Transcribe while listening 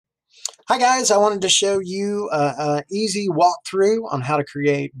Hi guys, I wanted to show you an easy walkthrough on how to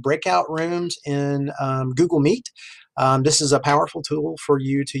create breakout rooms in Google Meet. This is a powerful tool for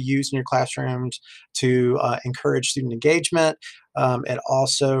you to use in your classrooms to encourage student engagement. It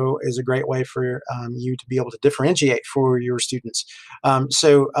also is a great way for you to be able to differentiate for your students.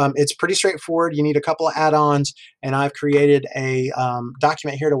 It's pretty straightforward. You need a couple of add-ons, and I've created a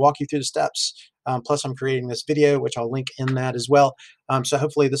document here to walk you through the steps. Plus, I'm creating this video, which I'll link in that as well. So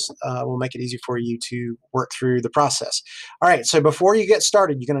hopefully this will make it easy for you to work through the process. All right, so before you get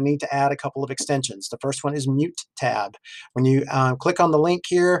started, you're going to need to add a couple of extensions. The first one is Mute tab. When you click on the link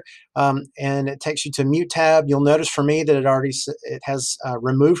here and it takes you to Mute tab, you'll notice for me that it has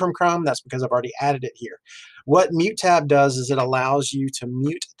Remove from Chrome. That's because I've already added it here. What Mute tab does is it allows you to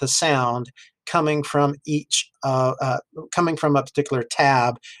mute the sound coming from coming from a particular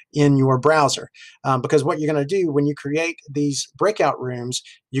tab in your browser. Because what you're going to do when you create these breakout rooms,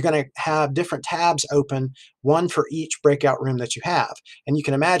 you're going to have different tabs open, one for each breakout room that you have. And you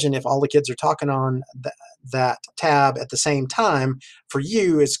can imagine if all the kids are talking on that tab at the same time, for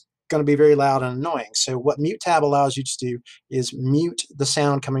you, it's going to be very loud and annoying. So what Mute tab allows you to do is mute the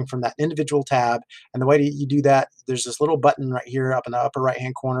sound coming from that individual tab. And the way that you do that, there's this little button right here up in the upper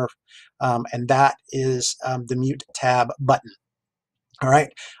right-hand corner, and that is the Mute tab button. All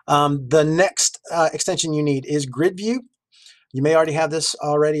right. The next extension you need is Grid View. You may already have this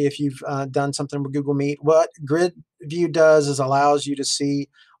already if you've done something with Google Meet. What Grid View does is allows you to see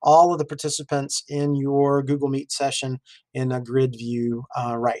all of the participants in your Google Meet session in a grid view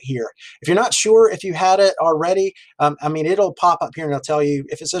right here. If you're not sure if you had it already, it'll pop up here and it'll tell you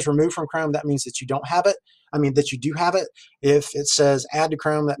if it says remove from Chrome, that means that you don't have it. That you do have it. If it says add to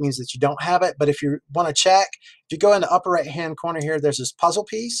Chrome, that means that you don't have it. But if you want to check, if you go in the upper right-hand corner here, there's this puzzle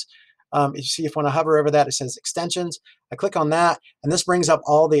piece. You see if when I hover over that, it says extensions. I click on that, and this brings up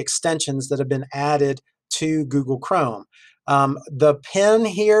all the extensions that have been added to Google Chrome. The pen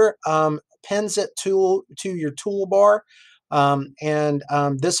here pins it to your toolbar,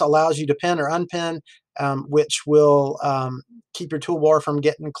 this allows you to pin or unpin, which will keep your toolbar from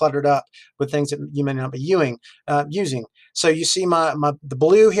getting cluttered up with things that you may not be using. So you see the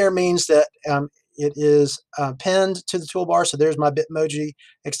blue here means that it is pinned to the toolbar. So there's my Bitmoji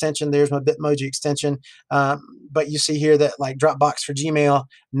extension. There's my Bitmoji extension. But you see here that like Dropbox for Gmail,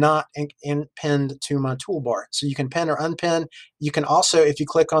 not pinned to my toolbar. So you can pin or unpin. You can also, if you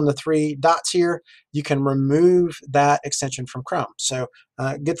click on the three dots here, you can remove that extension from Chrome. So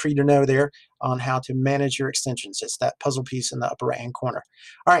good for you to know there on how to manage your extensions. It's that puzzle piece in the upper right-hand corner.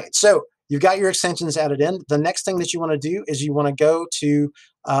 All right, so you've got your extensions added in. The next thing that you want to do is you want to go to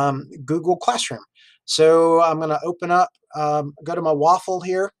Google Classroom. So I'm going to open up, go to my waffle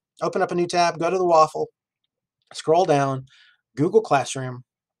here, open up a new tab, go to the waffle, scroll down, Google Classroom.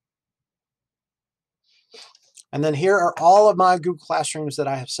 And then here are all of my Google Classrooms that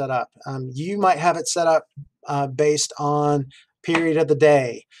I have set up. You might have it set up based on period of the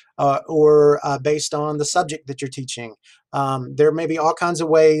day or based on the subject that you're teaching. There may be all kinds of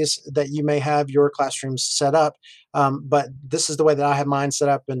ways that you may have your classrooms set up, but this is the way that I have mine set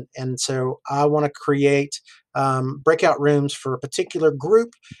up. And so I want to create breakout rooms for a particular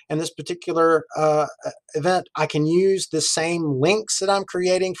group. And this particular event, I can use the same links that I'm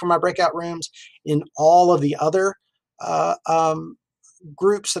creating for my breakout rooms in all of the other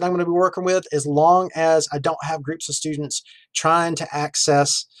groups that I'm going to be working with, as long as I don't have groups of students trying to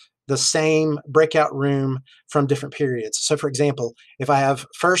access the same breakout room from different periods. So for example, if I have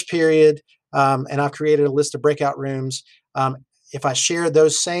first period and I've created a list of breakout rooms, if I share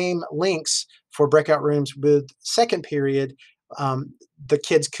those same links for breakout rooms with second period, the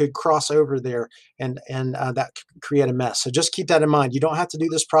kids could cross over there and that could create a mess. So just keep that in mind. You don't have to do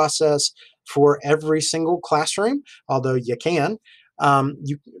this process for every single classroom, although you can.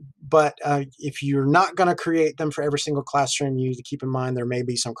 But if you're not going to create them for every single classroom, you need to keep in mind there may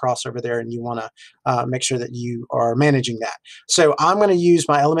be some crossover there, and you want to make sure that you are managing that. So I'm going to use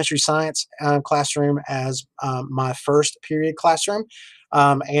my elementary science classroom as my first period classroom,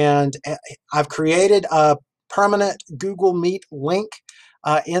 and I've created a permanent Google Meet link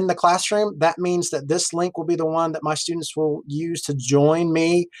in the classroom. That means that this link will be the one that my students will use to join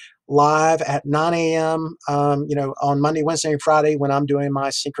me live at 9 a.m. On Monday, Wednesday, and Friday when I'm doing my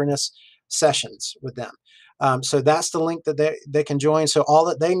synchronous sessions with them. So that's the link that they can join. So all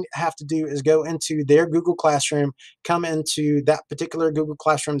that they have to do is go into their Google Classroom, come into that particular Google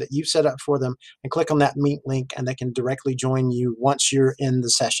Classroom that you've set up for them, and click on that Meet link, and they can directly join you once you're in the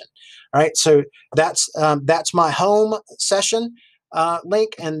session. All right, so that's my home session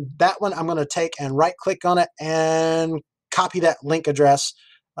link, and that one I'm going to take and right-click on it and copy that link address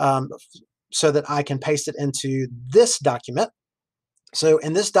so that I can paste it into this document. So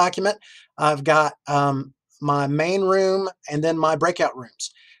in this document, I've got my main room and then my breakout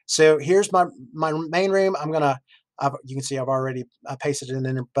rooms. So here's my main room. You can see I've already pasted it in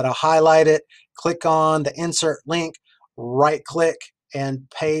there, but I'll highlight it, click on the insert link, right click and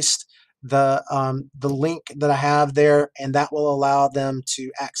paste the link that I have there, and that will allow them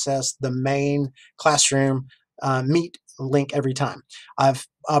to access the main classroom Meet link every time. I've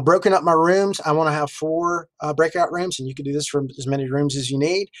broken up my rooms. I want to have 4 breakout rooms, and you can do this for as many rooms as you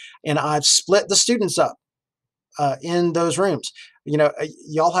need. And I've split the students up in those rooms.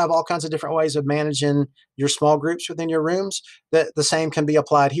 Y'all have all kinds of different ways of managing your small groups within your rooms. That the same can be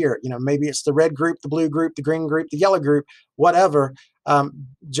applied here. Maybe it's the red group, the blue group, the green group, the yellow group, whatever,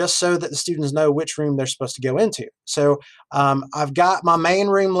 just so that the students know which room they're supposed to go into. So I've got my main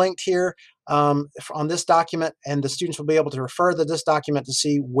room linked here on this document, and the students will be able to refer to this document to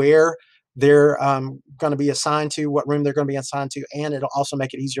see where they're going to be assigned to, what room they're going to be assigned to, and it'll also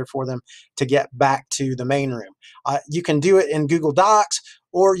make it easier for them to get back to the main room. You can do it in Google Docs,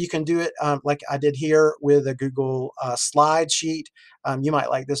 or you can do it like I did here with a Google slide sheet. You might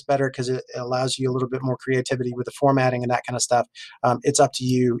like this better because it allows you a little bit more creativity with the formatting and that kind of stuff. It's up to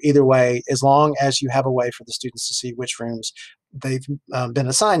you either way, as long as you have a way for the students to see which rooms they've been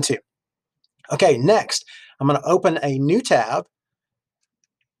assigned to. Okay, next, I'm going to open a new tab,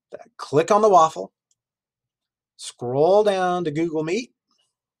 click on the waffle, scroll down to Google Meet.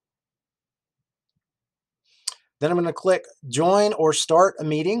 Then I'm going to click Join or Start a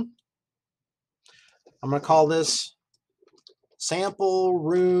Meeting. I'm going to call this Sample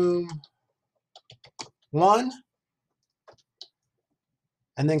Room 1,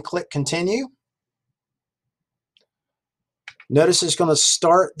 and then click Continue. Notice it's going to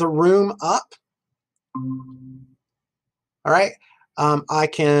start the room up. All right. I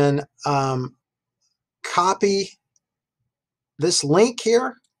can copy this link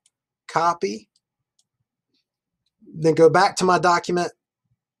here, copy, then go back to my document,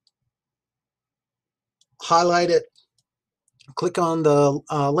 highlight it, click on the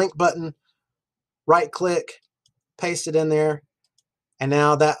link button, right click, paste it in there, and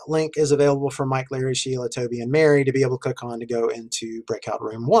now that link is available for Mike, Larry, Sheila, Toby, and Mary to be able to click on to go into Breakout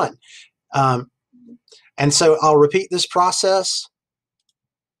Room 1. And so I'll repeat this process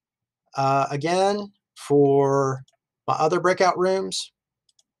again for my other breakout rooms.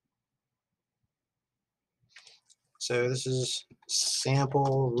 So this is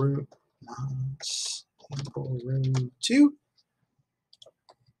sample room 2.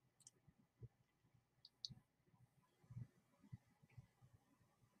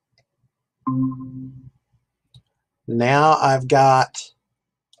 Now I've got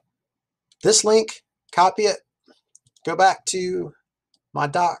this link, copy it, go back to my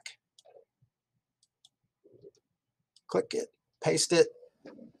doc, click it, paste it,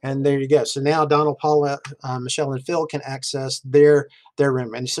 and there you go. So now Donald, Paula, Michelle, and Phil can access their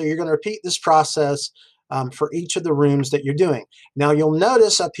room. And so you're going to repeat this process for each of the rooms that you're doing. Now you'll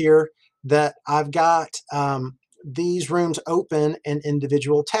notice up here that I've got these rooms open in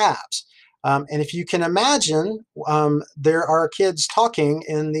individual tabs. And if you can imagine, there are kids talking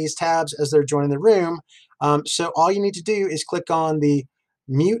in these tabs as they're joining the room. So all you need to do is click on the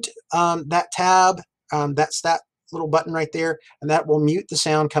mute that tab. That's that little button right there, and that will mute the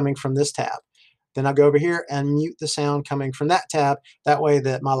sound coming from this tab. Then I'll go over here and mute the sound coming from that tab. That way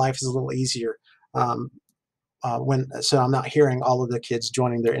that my life is a little easier so I'm not hearing all of the kids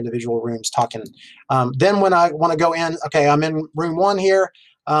joining their individual rooms talking. Then when I want to go in, okay, I'm in room 1 here.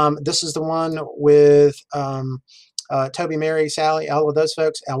 This is the one with Toby, Mary, Sally, all of those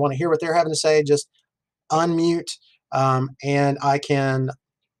folks. I want to hear what they're having to say. Just unmute, and I can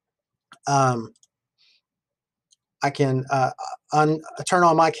turn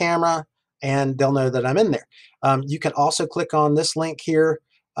on my camera, and they'll know that I'm in there. You can also click on this link here.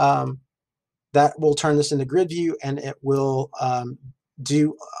 That will turn this into grid view, and it will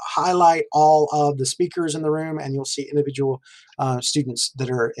highlight all of the speakers in the room, and you'll see individual students that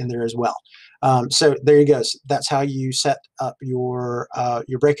are in there as well. So there you go. That's how you set up your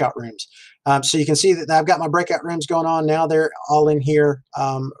breakout rooms. So you can see that I've got my breakout rooms going on now. They're all in here,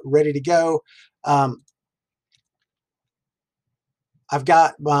 ready to go. I've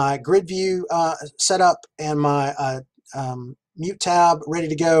got my grid view set up and my mute tab ready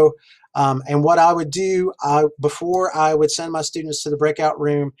to go. And what I would do before I would send my students to the breakout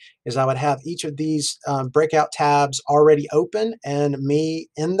room is I would have each of these breakout tabs already open and me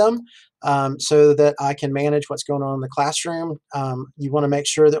in them, so that I can manage what's going on in the classroom. You want to make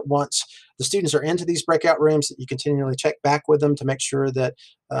sure that once the students are into these breakout rooms, that you continually check back with them to make sure that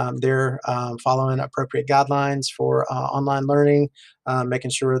they're following appropriate guidelines for online learning,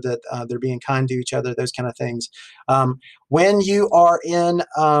 making sure that they're being kind to each other, those kind of things. When you are in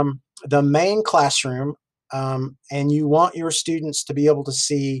the main classroom, and you want your students to be able to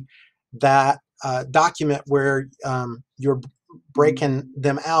see that document where you're breaking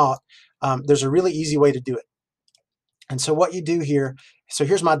them out, there's a really easy way to do it. And so what you do here, so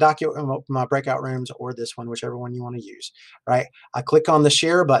here's my document, my breakout rooms, or this one, whichever one you want to use, right? I click on the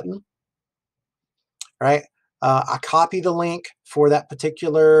share button, right? I copy the link for that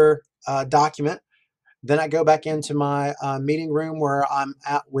particular document. Then I go back into my meeting room where I'm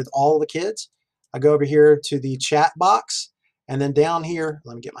at with all the kids. I go over here to the chat box, and then down here,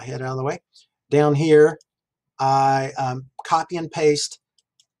 let me get my head out of the way. Down here, I copy and paste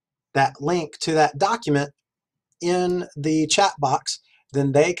that link to that document in the chat box.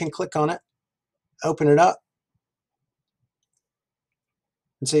 Then they can click on it, open it up,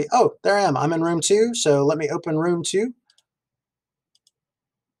 and see, oh, there I am. I'm in room 2, so let me open room 2.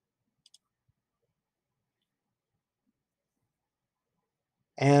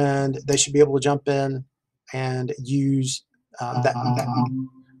 And they should be able to jump in and use that.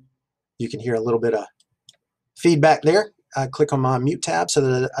 You can hear a little bit of feedback there. Click on my mute tab so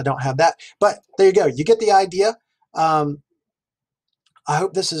that I don't have that. But there you go. You get the idea. I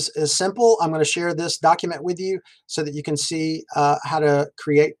hope this is simple. I'm going to share this document with you so that you can see how to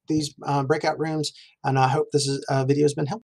create these breakout rooms. And I hope this video has been helpful.